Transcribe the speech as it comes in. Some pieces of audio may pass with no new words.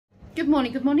Good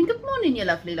morning, good morning, good morning, you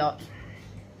lovely lot.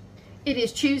 It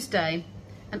is Tuesday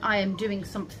and I am doing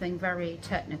something very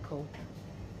technical.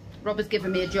 Rob has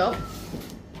given me a job.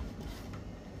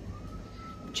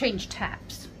 Change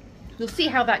taps. We'll see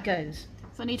how that goes.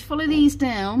 So I need to follow these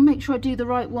down, make sure I do the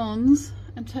right ones,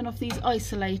 and turn off these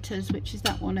isolators, which is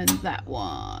that one and that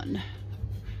one,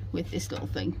 with this little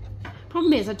thing.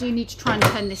 Problem is I do need to try and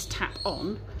turn this tap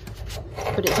on,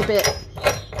 but it's a bit,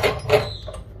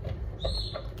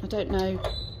 I don't know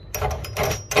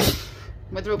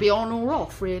whether it'll be on or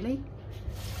off really.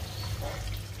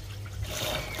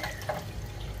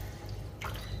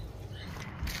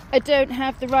 I don't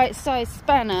have the right size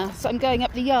spanner, so I'm going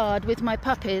up the yard with my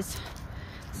puppies,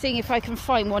 seeing if I can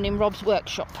find one in Rob's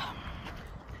workshop.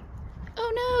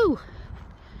 Oh no!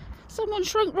 Someone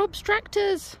shrunk Rob's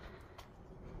tractors.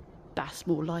 That's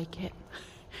more like it.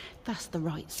 That's the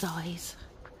right size.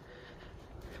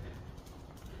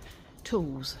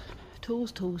 Tools,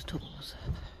 tools, tools, tools.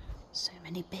 So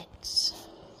many bits.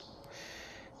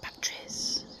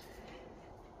 Batteries.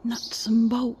 Nuts and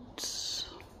bolts.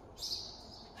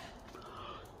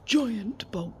 Giant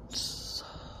bolts.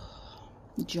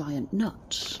 Giant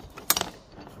nuts.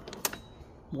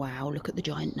 Wow, look at the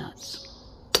giant nuts.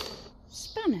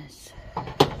 Spanners.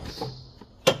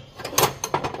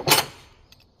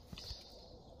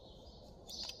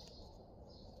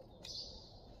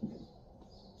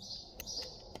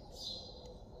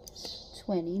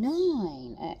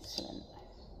 $29, excellent.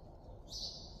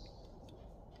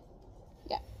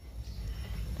 Yeah.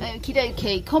 Okie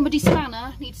dokie, comedy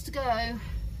spanner needs to go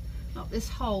up this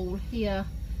hole here.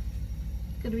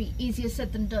 Gonna be easier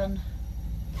said than done.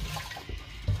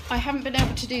 I haven't been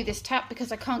able to do this tap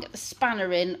because I can't get the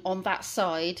spanner in on that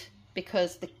side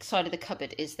because the side of the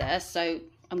cupboard is there, so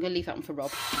I'm gonna leave that one for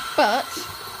Rob. But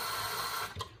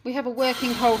we have a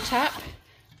working hole tap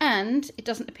and it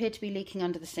doesn't appear to be leaking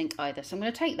under the sink either, so I'm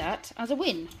going to take that as a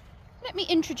win. Let me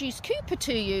introduce Cooper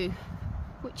to you,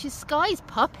 which is Skye's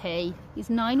puppy. He's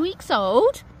 9 weeks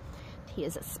old. He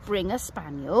is a Springer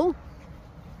Spaniel.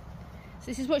 So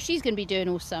this is what she's going to be doing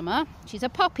all summer. She's a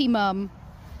puppy mum.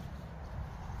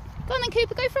 Go on then,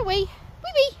 Cooper, go for a wee.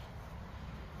 Wee wee.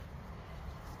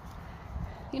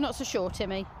 You're not so sure,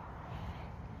 Timmy.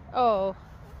 Oh,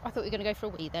 I thought you were going to go for a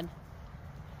wee then.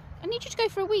 I need you to go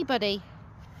for a wee, buddy.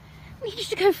 I need you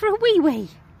to go for a wee wee.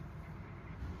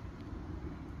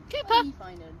 Cooper. What are you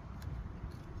finding?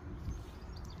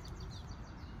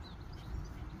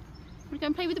 Want to go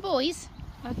and play with the boys?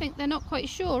 I think they're not quite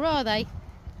sure, are they?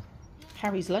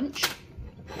 Harry's lunch.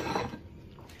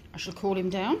 I shall call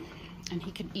him down and he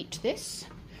can eat this.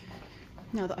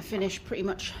 Now that I've finished pretty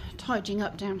much tidying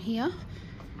up down here.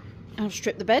 I've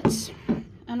stripped the beds.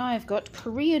 And I have got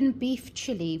Korean beef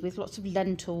chili with lots of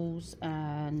lentils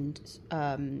and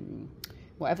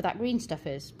whatever that green stuff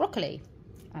is, broccoli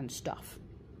and stuff.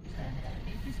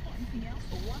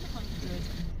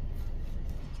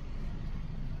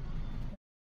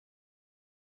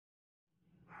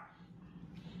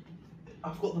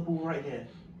 I've got the ball right here.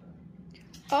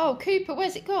 Oh, Cooper,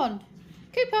 where's it gone?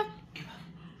 Cooper.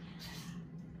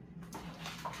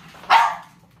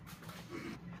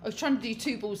 I was trying to do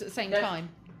two balls at the same time.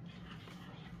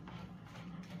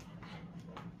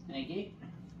 Thank you.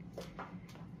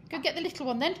 Go get the little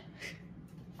one then.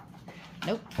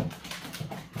 Nope.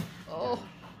 Oh.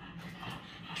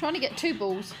 Trying to get two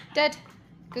balls. Dead.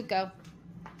 Good girl.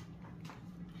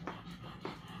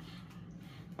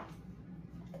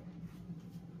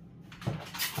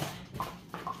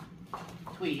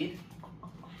 Tweed.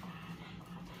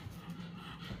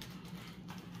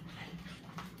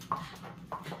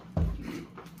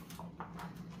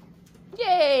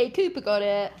 Yay, Cooper got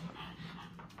it.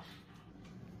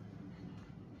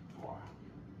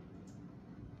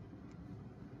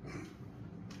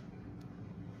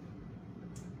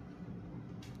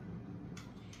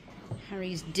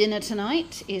 Harry's dinner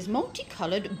tonight is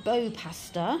multicoloured bow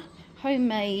pasta,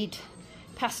 homemade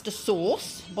pasta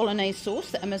sauce, bolognese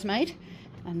sauce that Emma's made,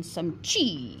 and some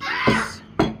cheese.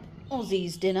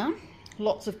 Aussie's dinner,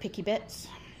 lots of picky bits,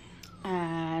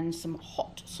 and some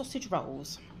hot sausage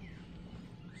rolls.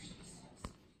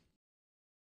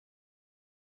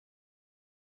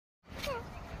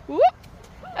 Whoop!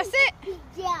 That's it!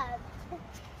 Yeah.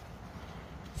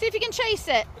 See if you can chase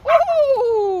it.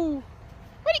 Woohoo!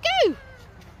 Where'd it go?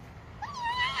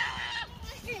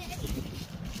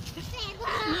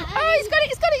 Oh, he's got it,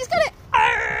 he's got it, he's got it!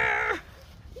 Arrgh!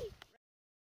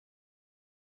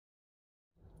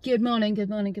 Good morning, good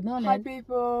morning, good morning. Hi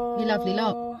people. You lovely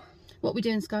lot. What are we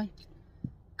doing, Skye?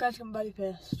 Guys, I'm very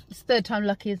pissed. It's third time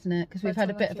lucky, isn't it? Because we've had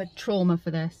a bit of lucky. a trauma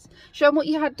for this. Show them what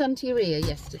you had done to your ear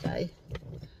yesterday.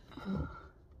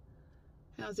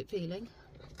 How's it feeling?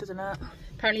 Doesn't hurt.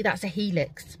 Apparently that's a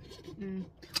helix.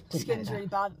 Skin's really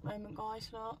bad at the moment, guys.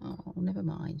 Look. Oh, never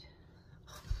mind.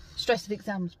 Stress of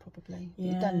exams, probably.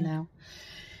 Yeah. You're done now.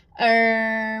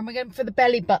 We're going for the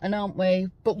belly button, aren't we?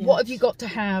 But Yes. what have you got to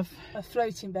have? A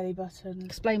floating belly button.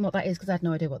 Explain what that is, because I had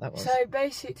no idea what that was. So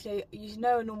basically, you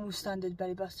know a normal standard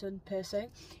belly button piercing.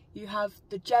 You have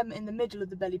the gem in the middle of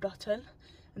the belly button,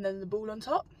 and then the ball on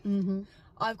top.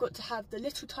 I've got to have the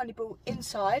little tiny ball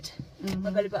inside my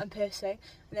belly button piercing,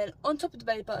 and then on top of the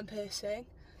belly button piercing,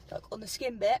 like on the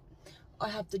skin bit, I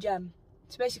have the gem.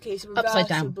 So basically, it's a Upside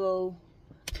down. reversible.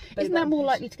 Isn't that more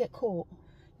likely to get caught?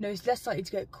 No, it's less likely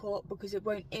to get caught because it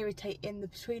won't irritate in the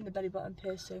between the belly button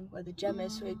piercing where the gem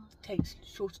is, so it takes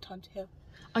shorter time to heal.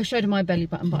 I showed her my belly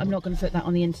button, but I'm not going to put that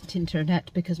on the internet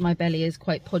because my belly is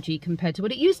quite podgy compared to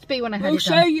what it used to be when I had We'll it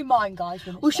done. show you mine, guys.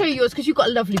 When it's We'll show done. you yours because you've got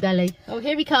a lovely belly. Oh,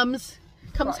 here he comes.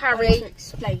 Comes Right, I Harry. need to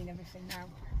explain everything now.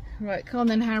 Right, come on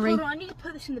then, Harry. Hold on, I need to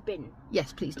put this in the bin.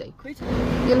 Yes, please do. Quick.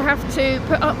 You'll have to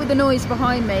put up with the noise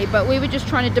behind me, but we were just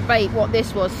trying to debate what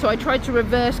this was. So I tried to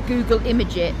reverse Google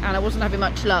image it and I wasn't having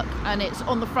much luck. And it's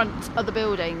on the front of the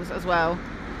buildings as well.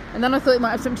 And then I thought it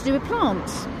might have something to do with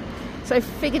plants. So I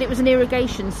figured it was an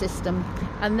irrigation system.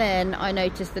 And then I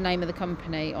noticed the name of the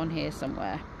company on here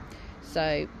somewhere.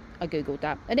 So I Googled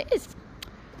that and it is.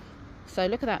 So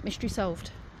look at that, mystery solved.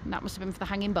 And that must have been for the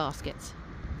hanging baskets.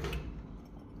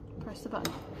 Press the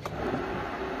button.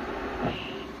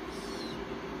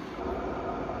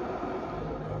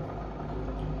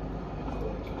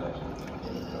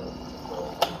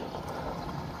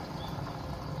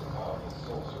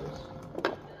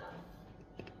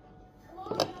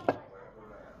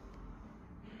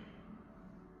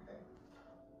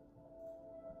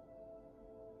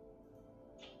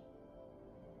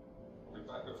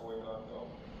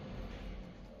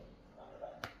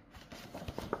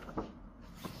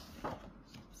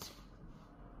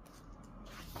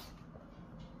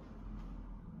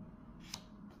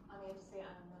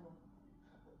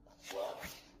 Well,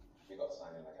 you got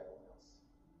signed in like everyone else.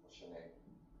 What's your name?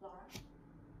 Laura.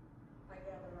 My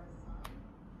other son.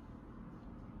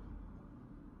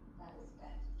 That is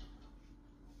dead.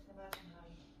 I can imagine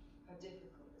how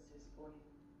difficult this is for you.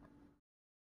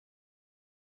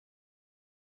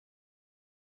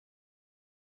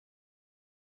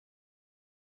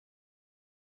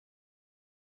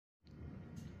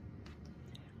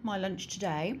 My lunch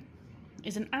today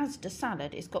is an Asda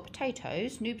salad. It's got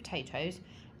potatoes, new potatoes,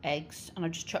 eggs, and I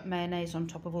just chucked mayonnaise on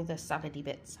top of all the salady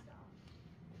bits.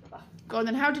 Go on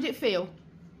then, how did it feel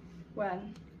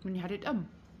When? when you had it done?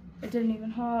 It didn't even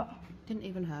hurt. Didn't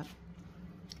even hurt.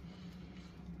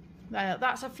 Now,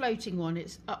 that's a floating one,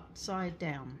 it's upside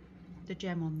down. The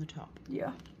gem on the top.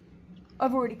 Yeah.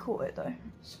 I've already caught it though.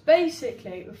 So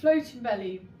basically, the floating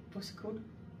belly, what's it called?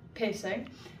 Piercing.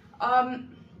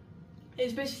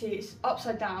 It's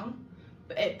upside down,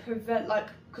 but it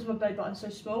because my belly button's so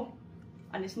small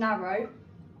and it's narrow,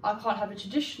 I can't have a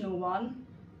traditional one,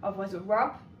 otherwise it'll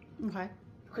rub. Okay.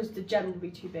 Because the gem will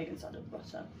be too big inside of the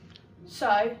button.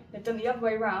 So they've done the other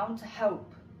way around to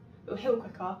help. It'll heal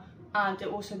quicker and it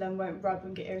also then won't rub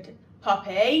and get irritated.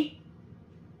 Puppy!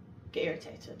 Get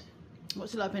irritated.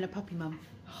 What's it like being a puppy mum?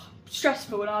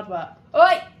 Stressful and hard work.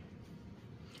 Oi!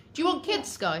 Do you want kids,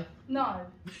 Skye? No.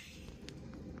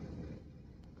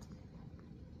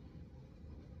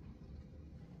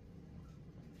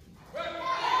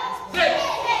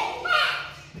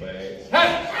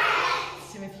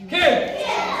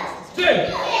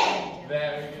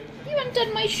 You haven't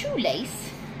done my shoelace.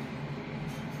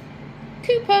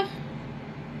 Cooper.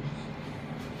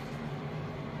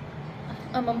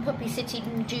 I'm on puppy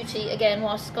sitting duty again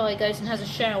while Skye goes and has a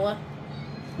shower.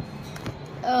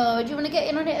 Oh, do you want to get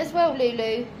in on it as well,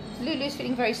 Lulu? Lulu's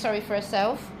feeling very sorry for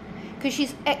herself because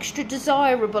she's extra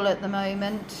desirable at the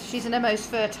moment. She's in her most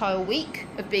fertile week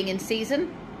of being in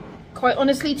season. Quite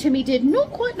honestly, Timmy did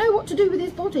not quite know what to do with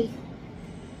his body.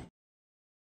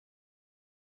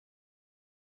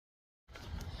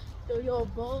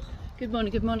 Good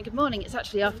morning, good morning, good morning. It's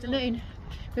actually afternoon.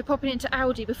 We're popping into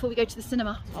Aldi before we go to the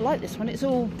cinema. I like this one. It's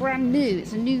all brand new.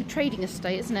 It's a new trading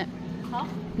estate, isn't it? Huh?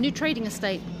 New trading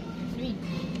estate.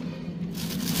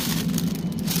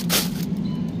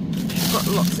 Got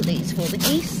lots of these for the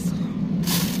geese.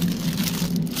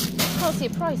 Can't see a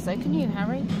price though, can you,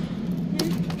 Harry?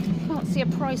 Can't see a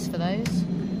price for those.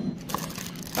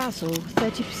 Basil,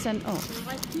 30% off.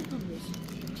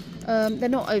 They're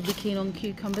not overly keen on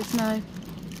cucumbers, no.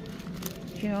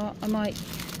 Do you know what?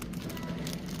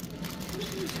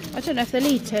 I don't know if they'll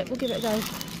eat it. We'll give it a go. Look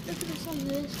at the size of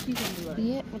this cucumber.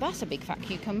 Yeah, well that's a big fat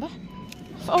cucumber.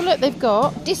 Oh look, they've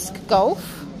got disc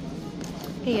golf.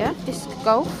 here, disc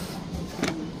golf,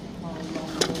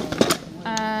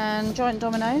 and giant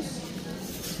dominoes,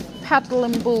 paddle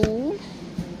and ball.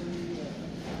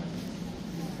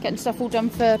 Getting stuff all done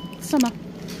for summer,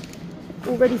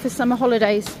 all ready for summer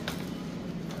holidays.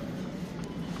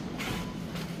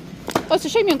 Oh, it's a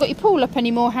shame you haven't got your pool up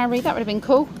anymore, Harry. That would have been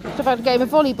cool. Could have had a game of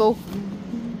volleyball.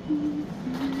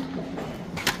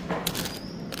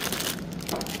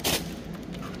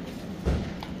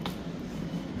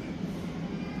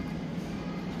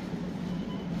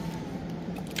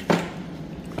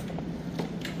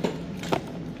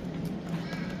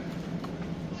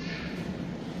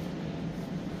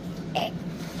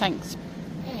 Thanks.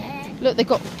 Look, they've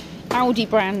got Aldi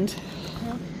brand.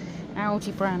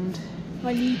 Aldi brand.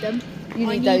 I need them. You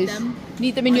need those. Them.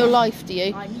 Need them in your life, do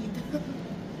you? I need them.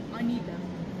 I need them.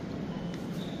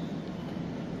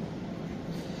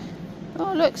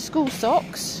 Oh, look, school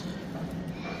socks.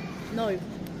 No.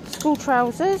 School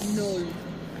trousers. No.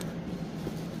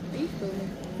 Are you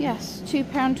filming? Yes,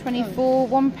 £2.24,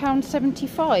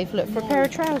 £1.75. Look, for a pair of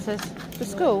trousers for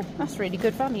school. That's really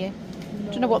good value.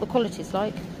 Don't know what the quality's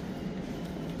like.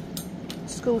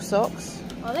 School socks.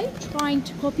 Are they trying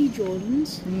to copy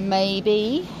Jordans?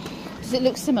 Maybe. Does it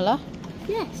look similar?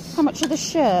 Yes. How much are the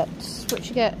shirts? What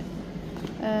you get?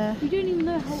 We don't even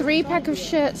know how. 3 pack of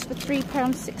shirts for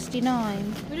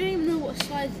 £3.69. We don't even know what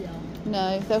size they are.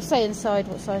 No, they'll say inside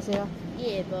what size they are.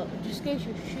 Yeah, but just go to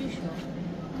a shoe shop.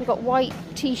 We've got white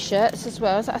t-shirts as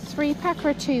well. Is that a 3 pack or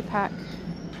a 2 pack?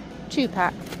 2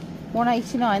 pack.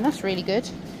 £1.89. That's really good.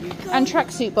 And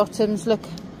tracksuit bottoms, look.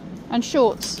 And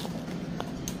shorts.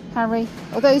 Harry.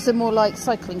 Oh, those are more like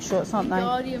cycling shorts, aren't they?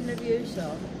 Guardian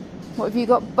Leviosa. What have you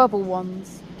got? Bubble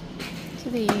ones. What are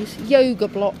these? Yoga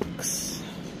blocks.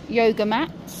 Yoga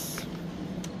mats.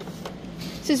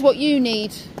 This is what you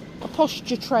need. A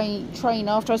posture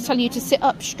trainer after I was telling you to sit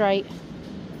up straight.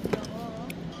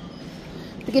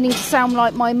 Beginning to sound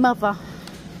like my mother.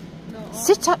 No.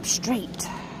 Sit up straight.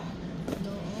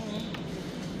 No.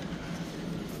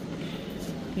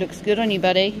 Looks good on you,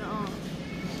 buddy. No.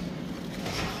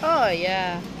 Oh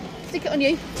yeah. Stick it on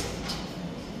you.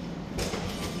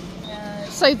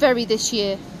 So very this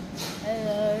year.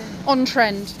 Hello. On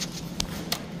trend.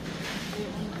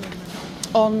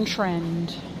 On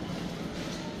trend.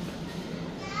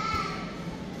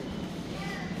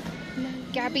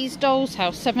 Gabby's Doll's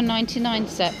House, $7.99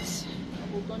 sets.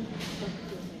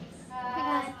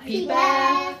 Happy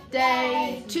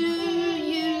birthday to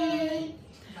you.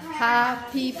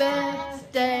 Happy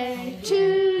birthday to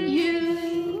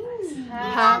you.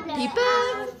 Happy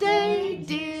birthday,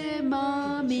 dear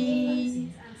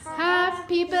mommy.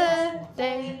 Happy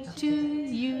birthday to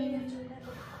you.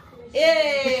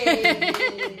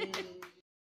 Yay!